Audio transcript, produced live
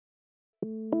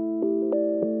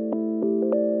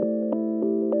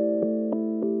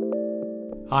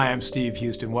Hi, I'm Steve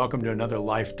Huston. Welcome to another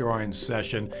life drawing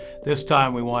session. This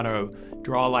time we want to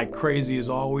draw like crazy as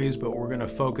always, but we're going to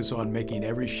focus on making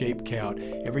every shape count.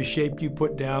 Every shape you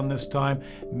put down this time,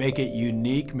 make it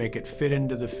unique, make it fit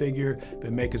into the figure,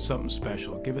 but make it something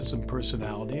special. Give it some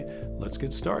personality. Let's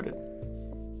get started.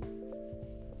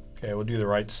 Okay, we'll do the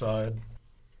right side.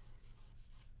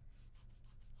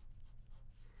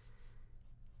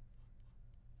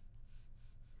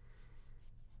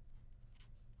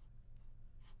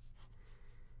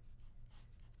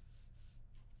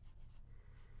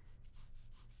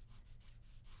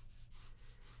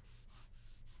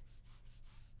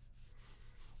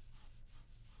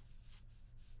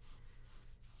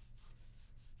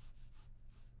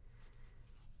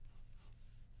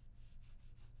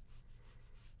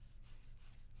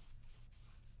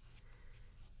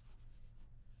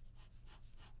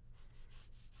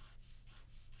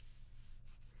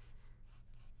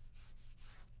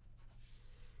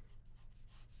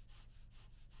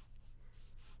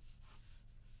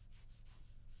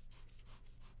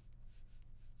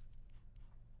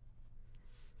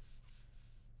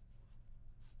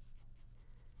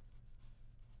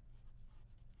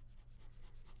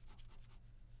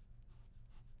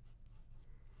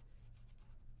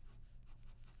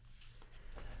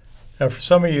 Now, for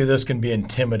some of you, this can be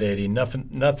intimidating.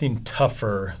 Nothing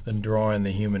tougher than drawing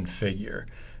the human figure.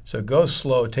 So go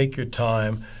slow, take your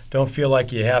time. Don't feel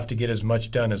like you have to get as much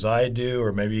done as I do,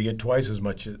 or maybe you get twice as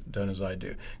much done as I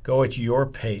do. Go at your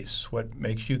pace, what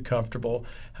makes you comfortable.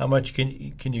 How much can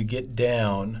you get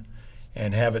down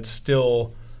and have it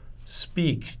still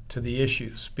speak to the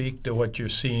issue, speak to what you're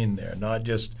seeing there, not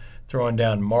just throwing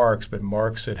down marks, but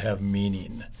marks that have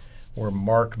meaning. We're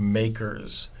mark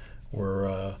makers.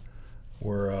 We're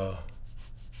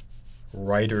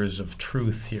writers of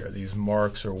truth here. These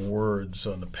marks are words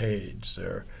on the page.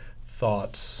 They're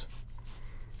thoughts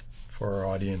for our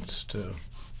audience to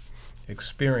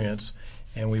experience,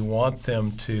 and we want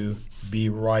them to be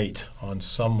right on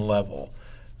some level.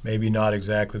 Maybe not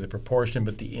exactly the proportion,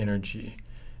 but the energy.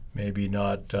 Maybe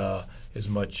not as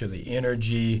much of the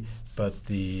energy, but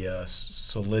the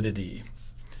solidity.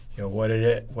 You know,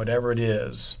 whatever it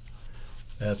is,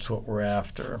 that's what we're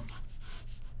after.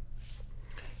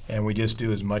 And we just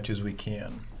do as much as we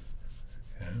can.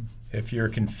 Okay. If you're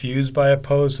confused by a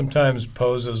pose, sometimes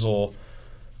poses will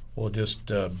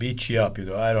just beat you up. You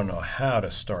go, I don't know how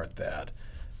to start that.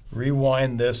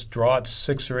 Rewind this, draw it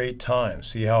 6 or 8 times.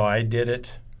 See how I did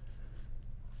it?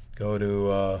 Go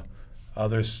to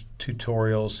other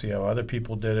tutorials, see how other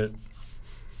people did it.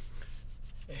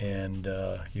 And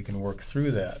you can work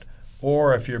through that.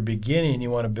 Or if you're beginning,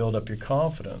 you want to build up your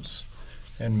confidence,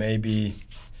 and maybe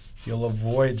you'll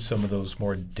avoid some of those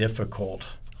more difficult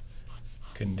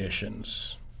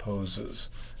conditions, poses.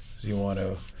 So you want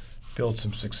to build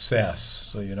some success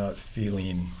so you're not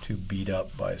feeling too beat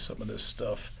up by some of this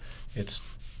stuff. It's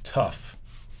tough.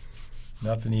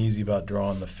 Nothing easy about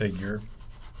drawing the figure.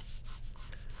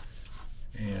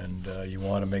 And you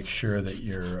want to make sure that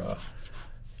you're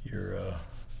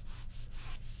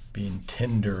being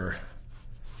tender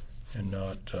and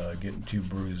not getting too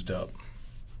bruised up.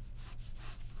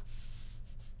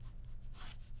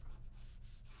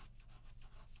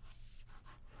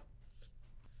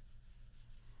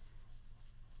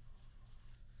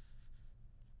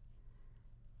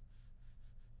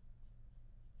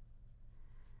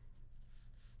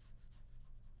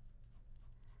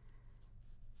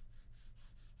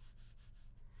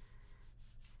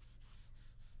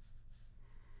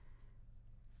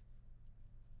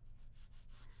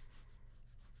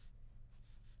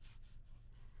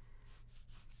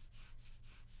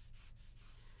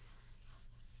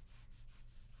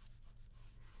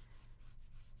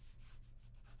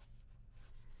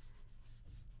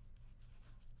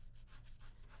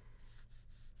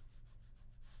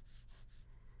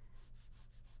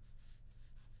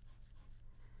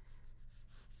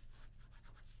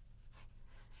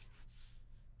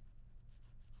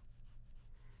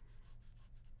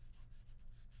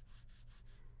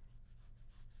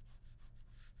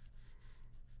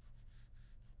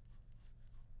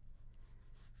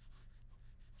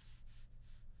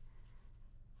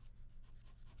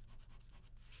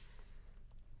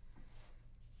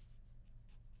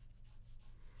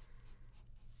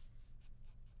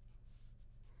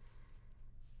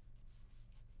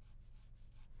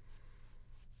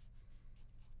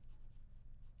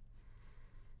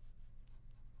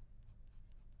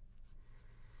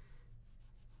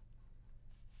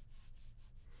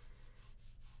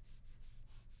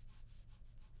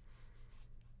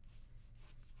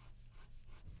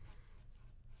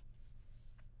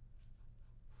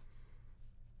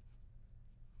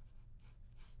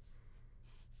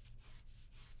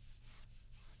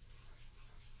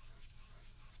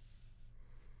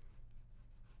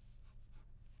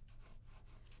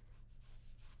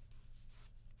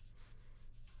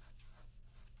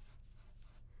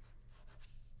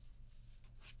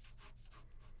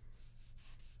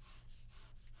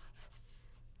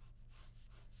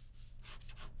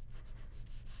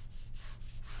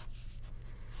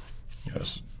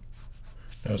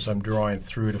 Notice I'm drawing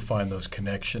through to find those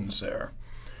connections there.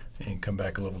 And come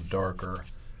back a little darker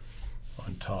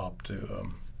on top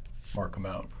to mark them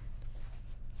out.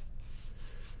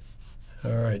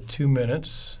 All right, 2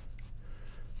 minutes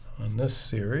on this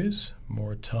series.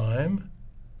 More time,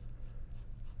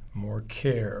 more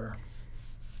care.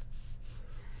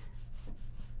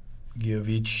 Give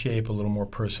each shape a little more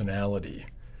personality.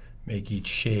 Make each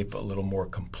shape a little more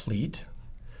complete.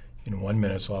 In 1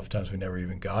 minute, so oftentimes we never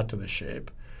even got to the shape.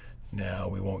 Now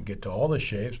we won't get to all the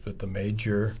shapes, but the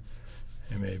major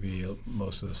and maybe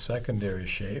most of the secondary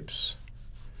shapes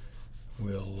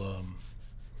will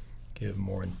give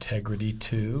more integrity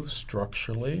to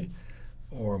structurally,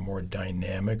 or more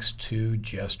dynamics to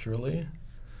gesturally.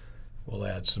 We'll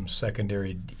add some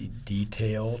secondary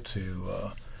detail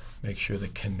to make sure the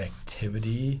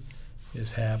connectivity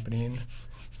is happening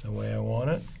the way I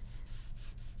want it,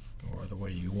 or the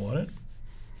way you want it.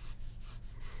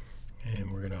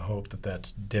 And we're going to hope that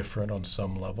that's different on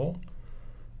some level,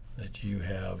 that you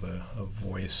have a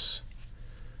voice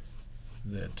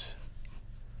that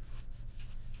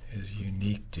is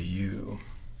unique to you.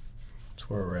 That's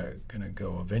where we're going to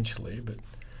go eventually, but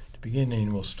at the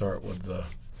beginning we'll start with the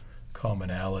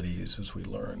commonalities as we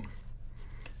learn.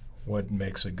 What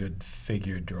makes a good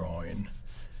figure drawing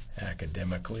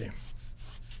academically?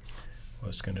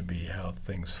 What's going to be how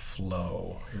things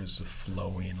flow. Here's the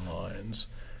flowing lines.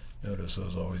 Notice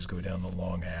those always go down the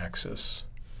long axis.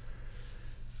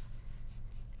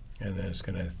 And then it's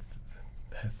going to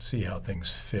see how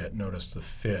things fit. Notice the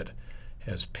fit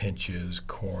has pinches,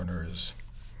 corners.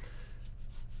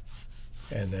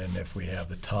 And then if we have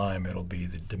the time, it'll be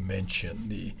the dimension,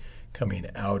 the coming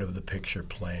out of the picture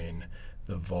plane,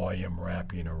 the volume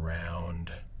wrapping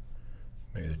around,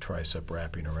 maybe the tricep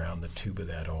wrapping around the tube of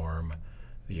that arm.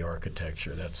 The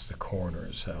architecture, that's the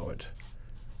corners, how it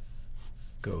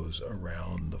goes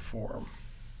around the form.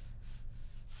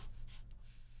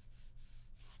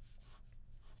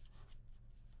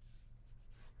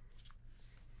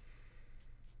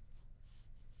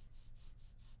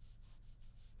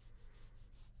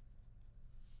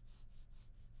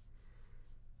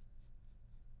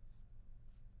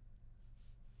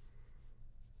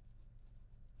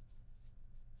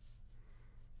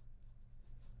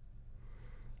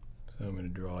 So I'm going to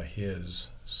draw his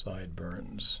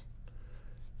sideburns,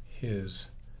 his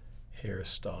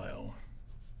hairstyle.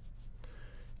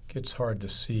 It gets hard to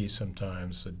see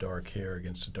sometimes the dark hair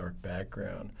against the dark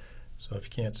background. So if you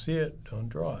can't see it, don't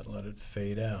draw it. Let it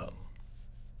fade out.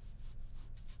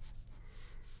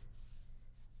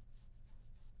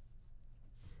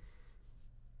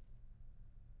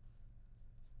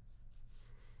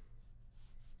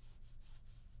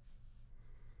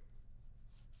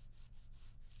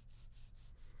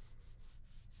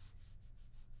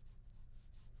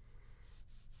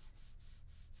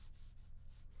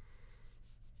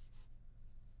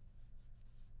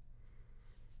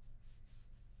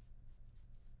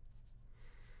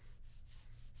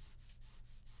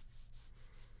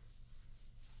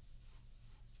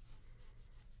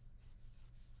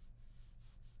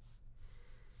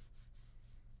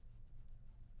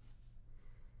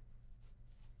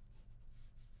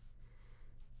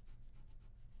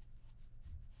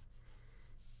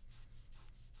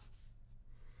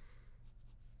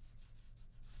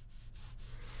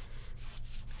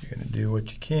 You're going to do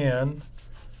what you can.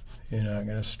 You're not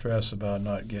going to stress about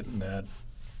not getting that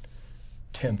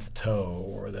 10th toe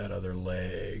or that other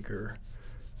leg or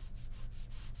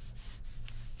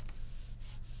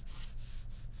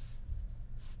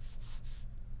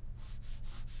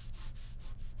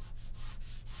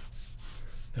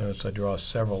notice I draw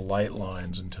several light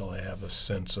lines until I have a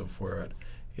sense of where it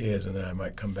is, and then I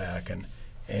might come back and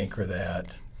anchor that,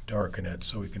 darken it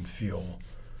so we can feel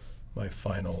my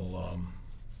final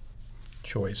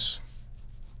choice.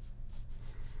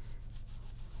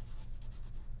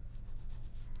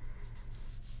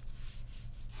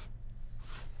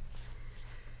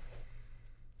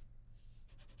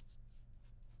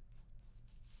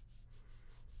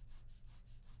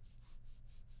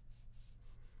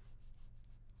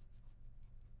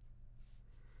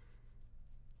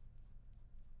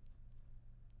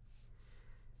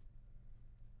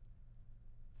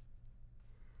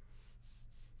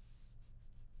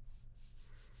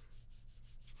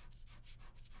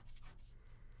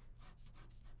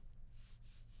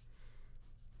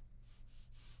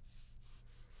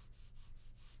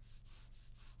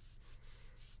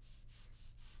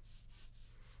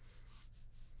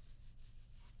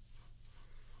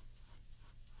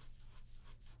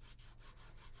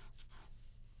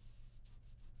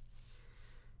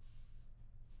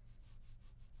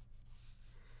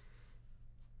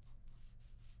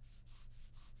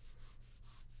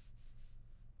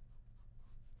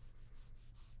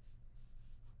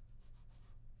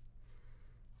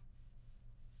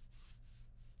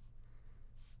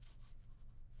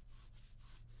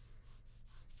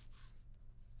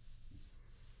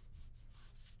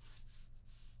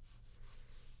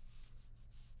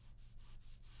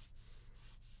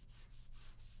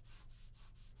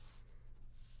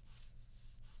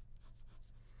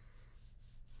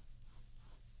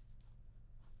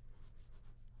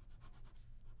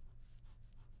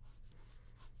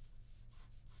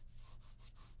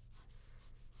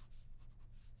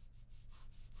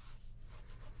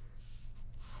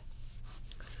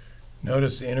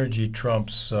 Notice energy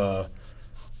trumps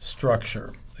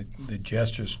structure. The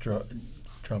gesture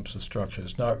trumps the structure.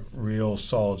 It's not real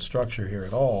solid structure here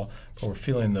at all, but we're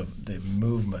feeling the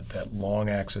movement, that long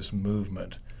axis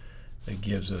movement that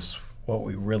gives us what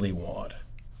we really want,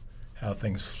 how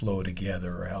things flow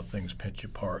together or how things pinch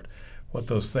apart. What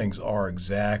those things are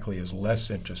exactly is less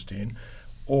interesting,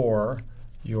 or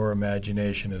your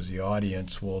imagination as the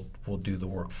audience will do the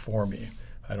work for me.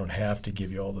 I don't have to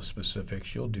give you all the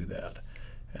specifics. You'll do that.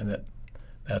 And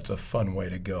that's a fun way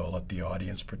to go. Let the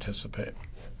audience participate.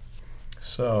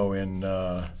 So in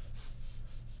a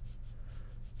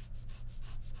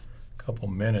couple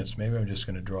minutes, maybe I'm just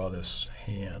going to draw this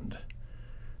hand.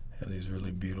 Have these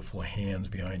really beautiful hands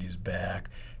behind his back.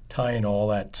 Tying all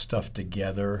that stuff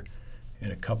together in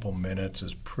a couple minutes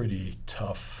is pretty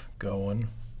tough going.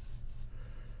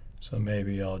 So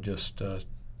maybe I'll just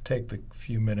take the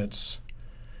few minutes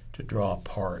to draw a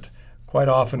part. Quite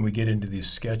often we get into these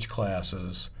sketch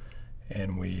classes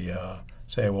and we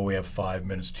say, well, we have 5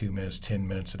 minutes, 2 minutes, 10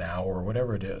 minutes, an hour,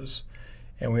 whatever it is.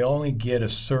 And we only get a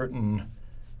certain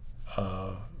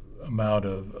amount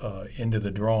of into the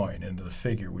drawing, into the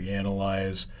figure. We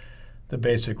analyze the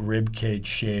basic rib cage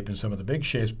shape and some of the big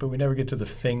shapes, but we never get to the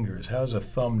fingers. How's a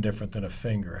thumb different than a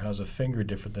finger? How's a finger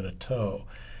different than a toe?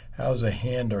 How does a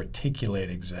hand articulate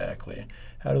exactly?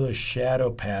 How do those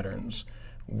shadow patterns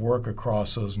work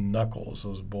across those knuckles,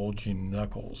 those bulging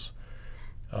knuckles?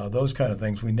 Those kind of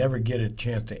things we never get a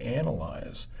chance to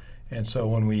analyze. And so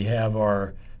when we have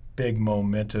our big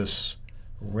momentous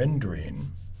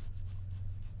rendering,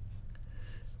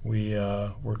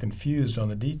 we're confused on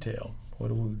the detail. What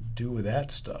do we do with that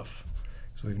stuff?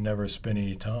 Because we've never spent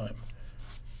any time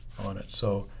on it.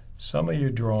 So some of your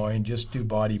drawing, just do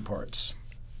body parts.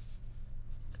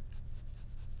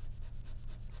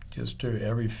 Just do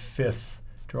every fifth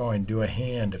drawing, do a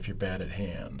hand if you're bad at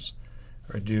hands,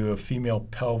 or do a female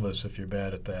pelvis if you're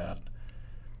bad at that,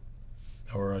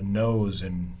 or a nose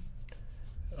in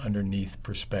underneath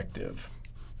perspective,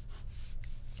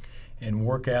 and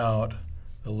work out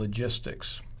the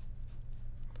logistics.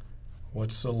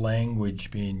 What's the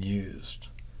language being used?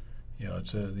 You know,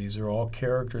 these are all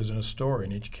characters in a story,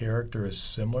 and each character is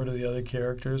similar to the other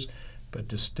characters, but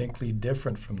distinctly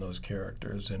different from those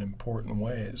characters in important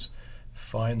ways.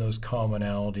 Find those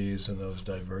commonalities and those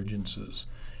divergences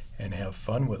and have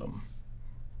fun with them.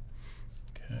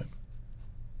 Okay.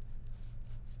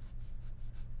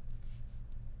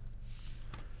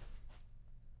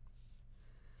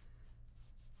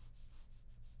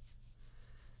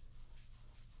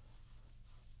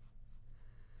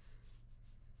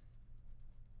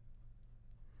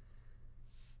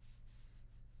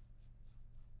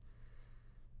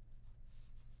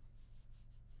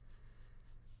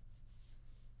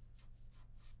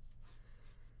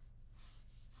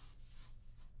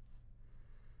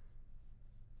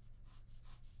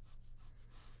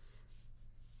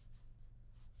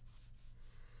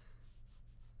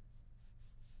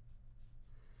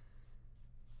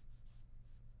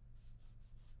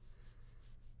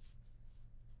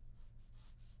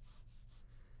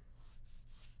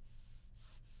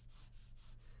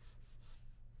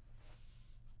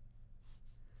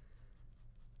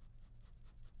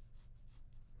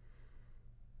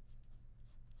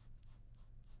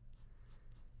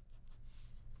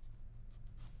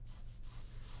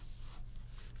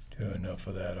 Do enough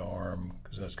of that arm,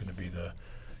 because that's going to be the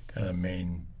kind of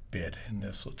main bit in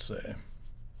this, let's say.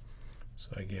 So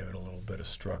I gave it a little bit of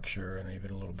structure and even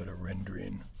a little bit of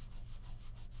rendering.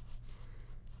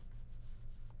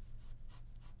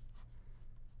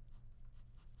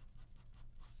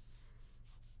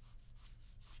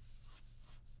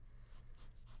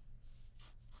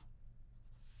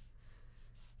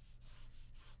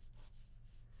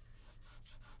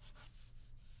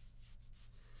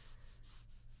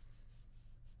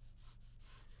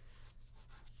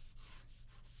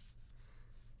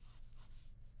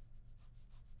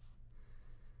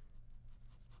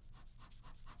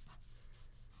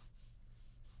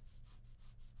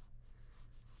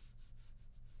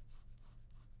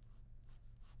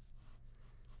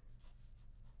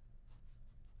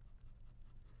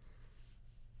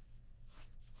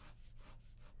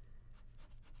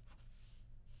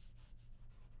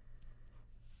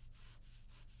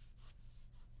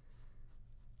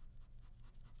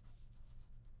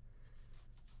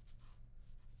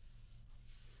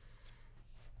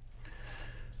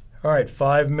 All right,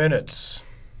 5 minutes.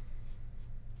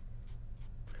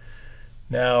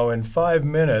 Now, in 5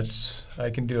 minutes, I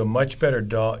can do a much better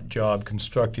job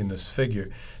constructing this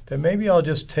figure. Then maybe I'll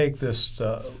just take this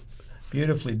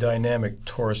beautifully dynamic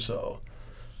torso,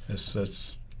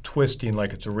 this twisting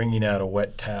like it's wringing out a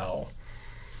wet towel.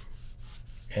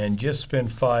 And just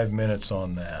spend 5 minutes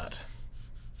on that.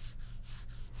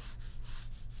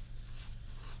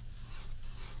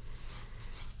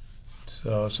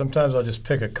 So sometimes I'll just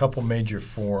pick a couple major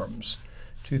forms,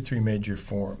 2-3 major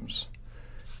forms,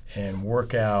 and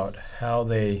work out how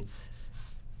the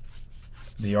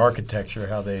architecture,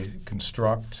 how they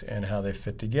construct, and how they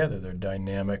fit together, their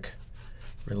dynamic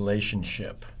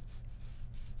relationship.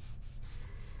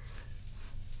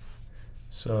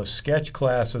 So sketch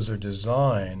classes are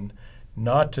designed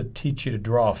not to teach you to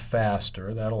draw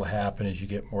faster. That'll happen as you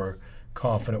get more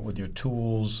confident with your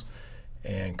tools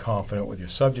and confident with your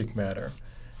subject matter.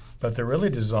 But they're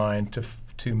really designed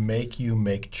to make you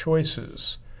make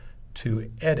choices,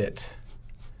 to edit,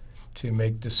 to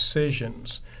make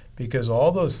decisions, because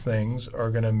all those things are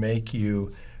going to make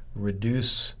you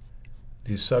reduce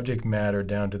the subject matter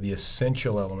down to the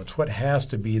essential elements. What has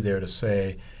to be there to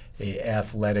say an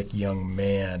athletic young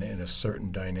man in a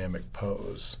certain dynamic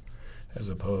pose, as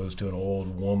opposed to an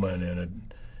old woman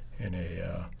in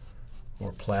a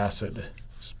more placid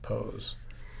pose,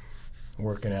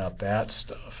 working out that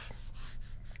stuff.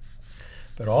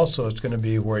 But also it's going to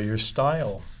be where your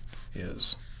style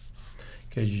is,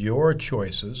 because your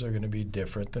choices are going to be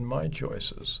different than my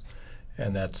choices,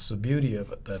 and that's the beauty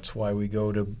of it. That's why we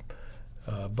go to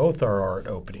both our art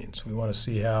openings. We want to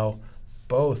see how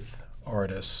both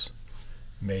artists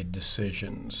made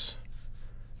decisions,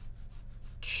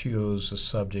 chose the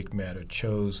subject matter,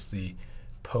 chose the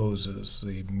poses,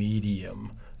 the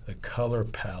medium, the color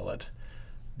palette,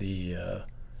 the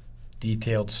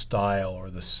detailed style or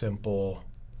the simple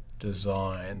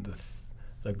design,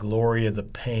 the glory of the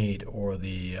paint or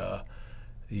the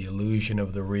illusion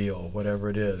of the real, whatever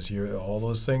it is. All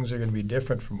those things are going to be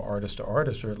different from artist to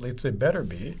artist, or at least they better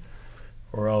be,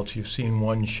 or else you've seen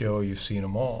one show, you've seen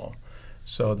them all.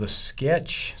 So the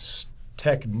sketch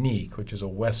technique, which is a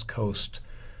West Coast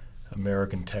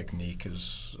American technique,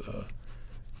 is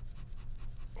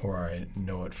where I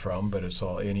know it from, but it's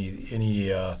all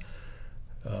any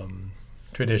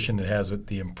tradition that has it.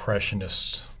 The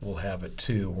Impressionists will have it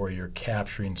too, where you're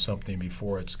capturing something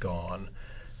before it's gone,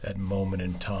 that moment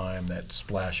in time, that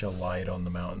splash of light on the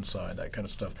mountainside, that kind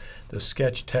of stuff. The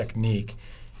sketch technique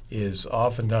is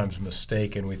oftentimes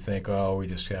mistaken. We think, oh, we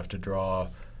just have to draw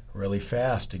really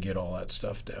fast to get all that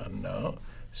stuff done. No,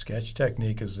 sketch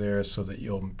technique is there so that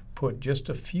you'll put just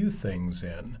a few things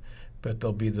in, but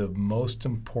they'll be the most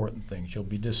important things. You'll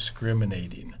be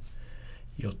discriminating.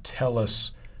 You'll tell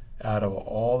us out of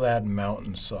all that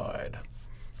mountainside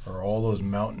or all those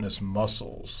mountainous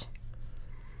muscles,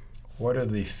 what are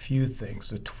the few things,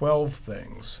 the 12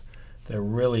 things that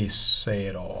really say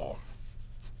it all?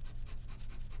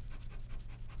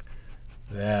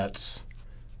 That's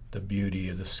the beauty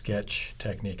of the sketch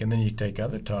technique. And then you take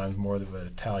other times more of an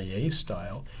atelier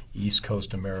style, East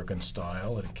Coast American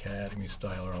style, an academy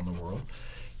style around the world,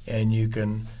 and you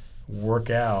can work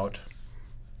out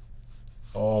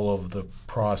all of the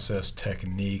process,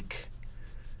 technique,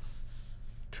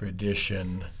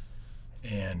 tradition,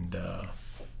 and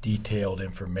detailed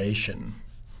information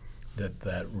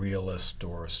that realist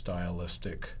or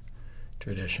stylistic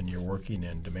tradition you're working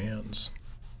in demands.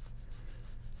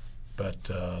 But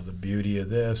the beauty of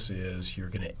this is you're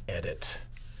going to edit.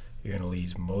 You're going to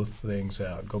leave most things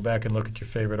out. Go back and look at your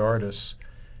favorite artists.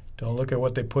 Don't look at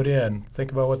what they put in.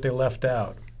 Think about what they left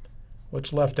out.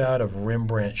 What's left out of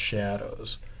Rembrandt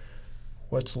shadows?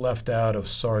 What's left out of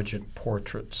Sargent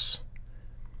portraits?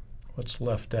 What's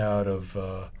left out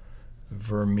of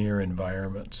Vermeer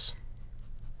environments?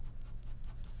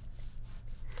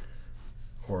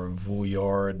 Or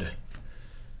Vuillard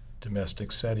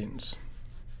domestic settings?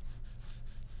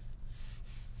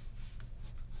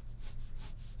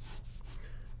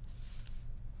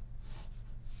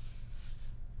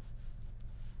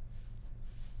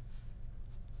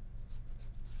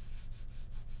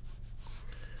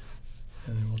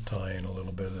 And then we'll tie in a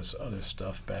little bit of this other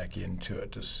stuff back into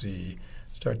it to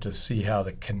start to see how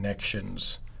the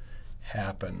connections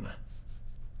happen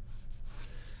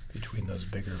between those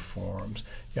bigger forms.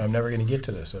 Yeah, I'm never going to get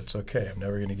to this. That's okay. I'm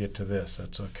never going to get to this.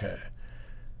 That's okay.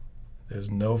 There's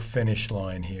no finish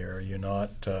line here. You're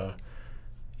not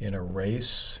in a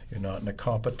race. You're not in a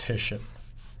competition.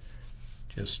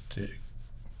 Just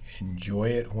enjoy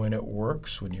it when it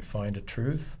works, when you find a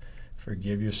truth.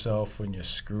 Forgive yourself when you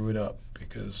screw it up,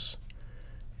 because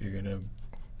you're going to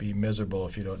be miserable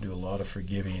if you don't do a lot of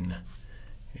forgiving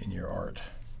in your art.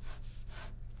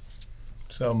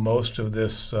 So most of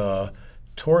this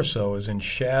torso is in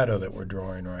shadow that we're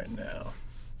drawing right now.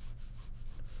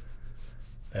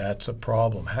 That's a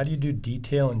problem. How do you do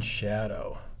detail and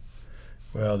shadow?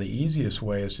 Well, the easiest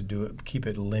way is to do it, keep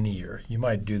it linear. You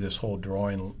might do this whole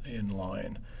drawing in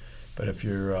line, but if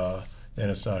you're, then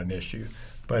it's not an issue.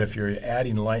 But if you're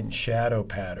adding light and shadow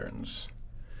patterns,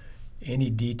 any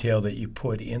detail that you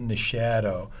put in the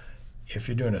shadow, if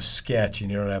you're doing a sketch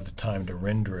and you don't have the time to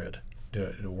render it,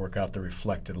 to work out the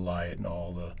reflected light and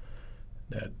all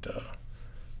that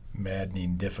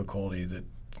maddening difficulty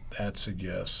that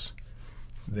suggests,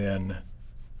 then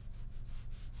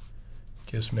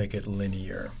just make it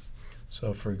linear.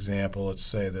 So for example, let's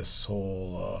say this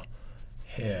whole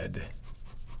head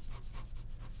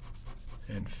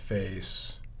and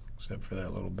face, except for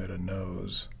that little bit of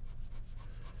nose,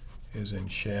 is in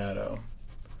shadow.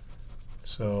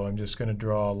 So I'm just going to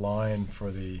draw a line for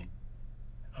the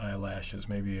eyelashes,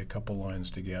 maybe a couple lines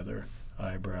together,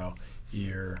 eyebrow,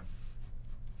 ear.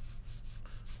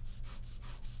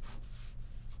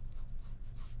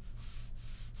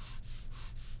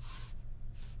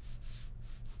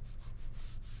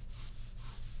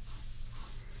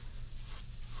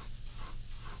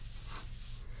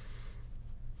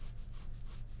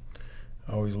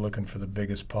 Always looking for the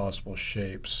biggest possible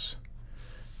shapes.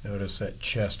 Notice that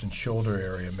chest and shoulder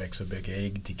area makes a big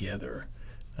egg together.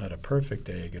 Not a perfect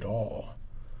egg at all,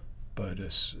 but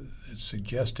it's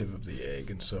suggestive of the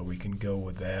egg, and so we can go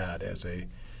with that as a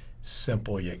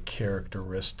simple yet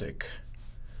characteristic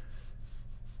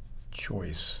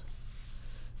choice.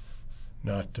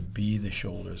 Not to be the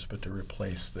shoulders, but to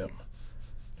replace them.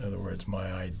 In other words,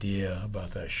 my idea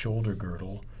about that shoulder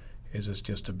girdle is it's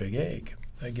just a big egg.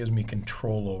 That gives me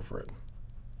control over it.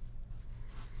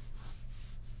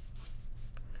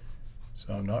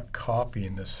 So I'm not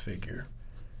copying this figure.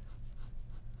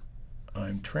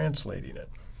 I'm translating it.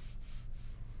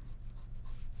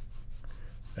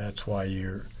 That's why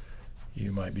you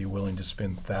might be willing to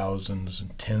spend thousands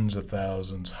and tens of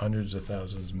thousands, hundreds of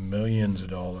thousands, millions of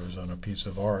dollars on a piece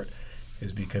of art,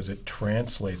 is because it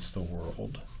translates the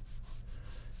world,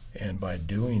 and by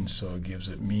doing so gives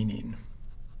it meaning.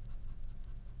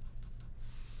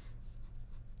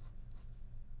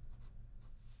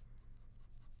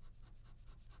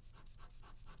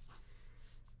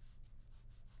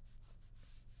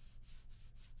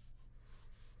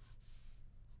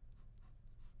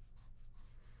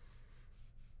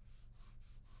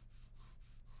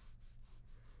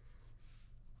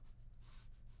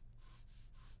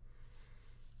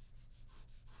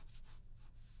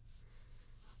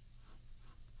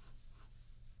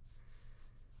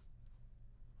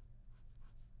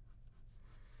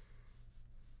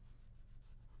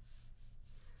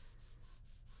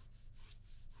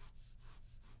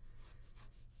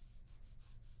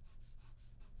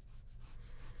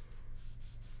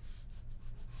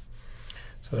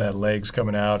 So that leg's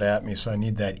coming out at me, so I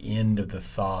need that end of the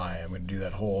thigh. I'm going to do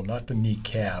that whole, not the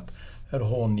kneecap, that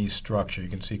whole knee structure. You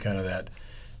can see kind of that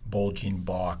bulging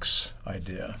box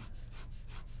idea.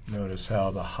 Notice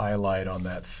how the highlight on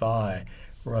that thigh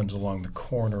runs along the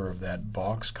corner of that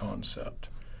box concept.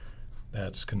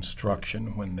 That's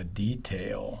construction, when the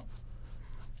detail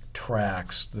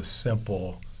tracks the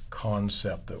simple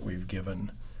concept that we've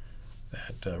given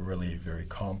that really very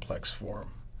complex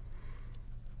form.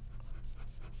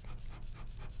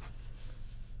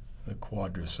 The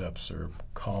quadriceps are a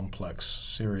complex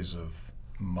series of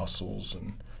muscles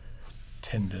and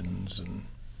tendons and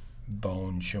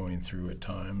bone showing through at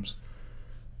times,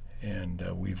 and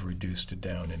we've reduced it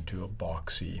down into a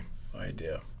boxy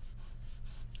idea.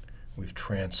 We've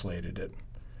translated it,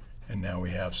 and now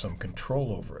we have some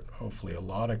control over it, hopefully a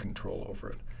lot of control over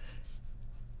it.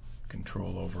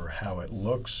 Control over how it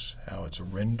looks, how it's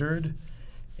rendered,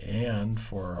 and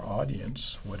for our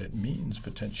audience, what it means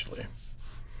potentially.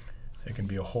 There can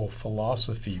be a whole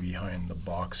philosophy behind the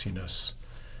boxiness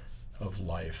of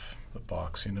life, the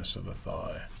boxiness of a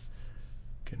thigh.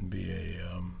 It can be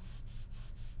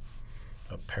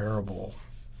a parable,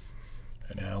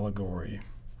 an allegory,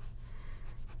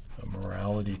 a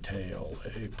morality tale,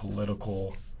 a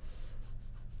political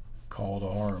call to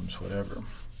arms, whatever.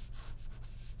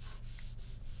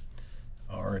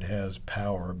 Art has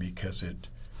power because it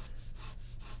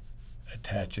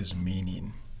attaches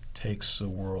meaning, takes the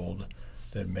world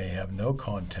that may have no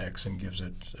context and gives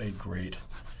it a great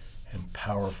and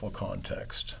powerful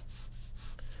context.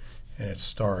 And it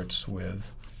starts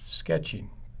with sketching,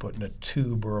 putting a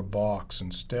tube or a box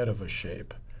instead of a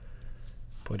shape,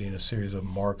 putting a series of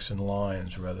marks and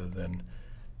lines rather than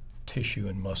tissue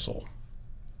and muscle,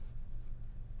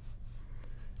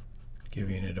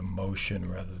 giving it emotion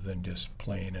rather than just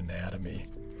plain anatomy.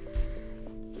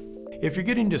 If you're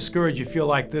getting discouraged, you feel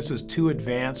like this is too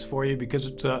advanced for you, because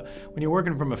it's when you're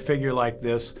working from a figure like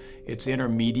this, it's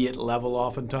intermediate level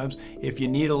oftentimes. If you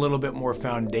need a little bit more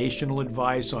foundational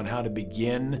advice on how to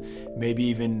begin, maybe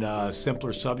even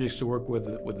simpler subjects to work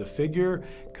with the figure,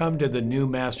 come to the new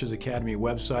Masters Academy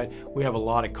website. We have a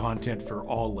lot of content for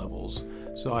all levels.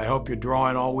 So I hope you're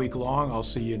drawing all week long. I'll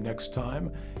see you next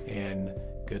time, and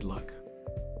good luck.